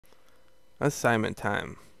Assignment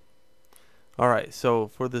time. Alright, so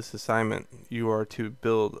for this assignment, you are to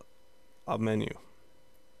build a menu.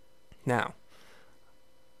 Now,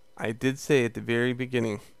 I did say at the very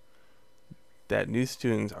beginning that new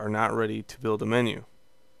students are not ready to build a menu.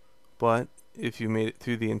 But if you made it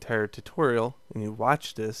through the entire tutorial and you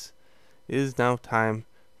watched this, it is now time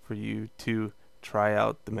for you to try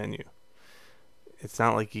out the menu. It's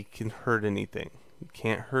not like you can hurt anything. You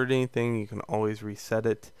can't hurt anything. You can always reset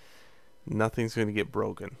it. Nothing's going to get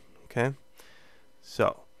broken. Okay?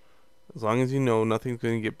 So, as long as you know nothing's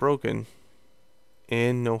going to get broken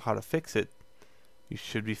and know how to fix it, you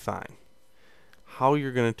should be fine. How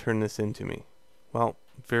you're going to turn this into me? Well,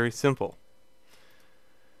 very simple.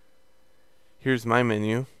 Here's my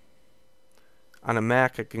menu. On a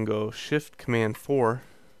Mac, I can go Shift Command 4,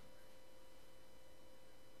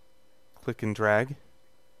 click and drag.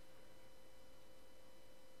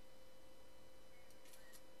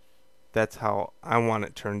 That's how I want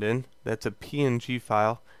it turned in. That's a PNG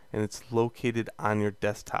file, and it's located on your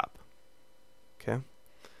desktop. Okay.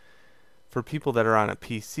 For people that are on a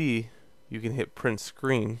PC, you can hit Print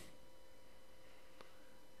Screen,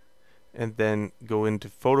 and then go into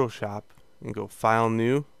Photoshop and go File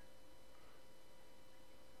New,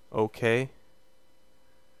 OK,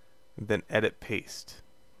 and then Edit Paste.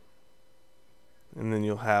 And then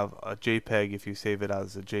you'll have a JPEG if you save it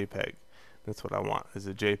as a JPEG. That's what I want, is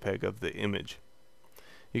a JPEG of the image.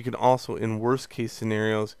 You can also, in worst case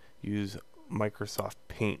scenarios, use Microsoft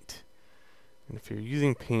Paint. And if you're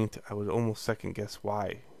using Paint, I would almost second guess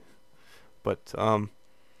why. But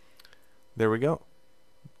there we go.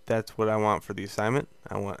 That's what I want for the assignment.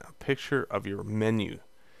 I want a picture of your menu.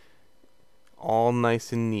 All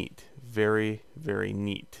nice and neat. Very, very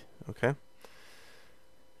neat. Okay?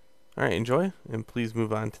 Alright, enjoy, and please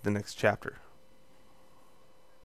move on to the next chapter.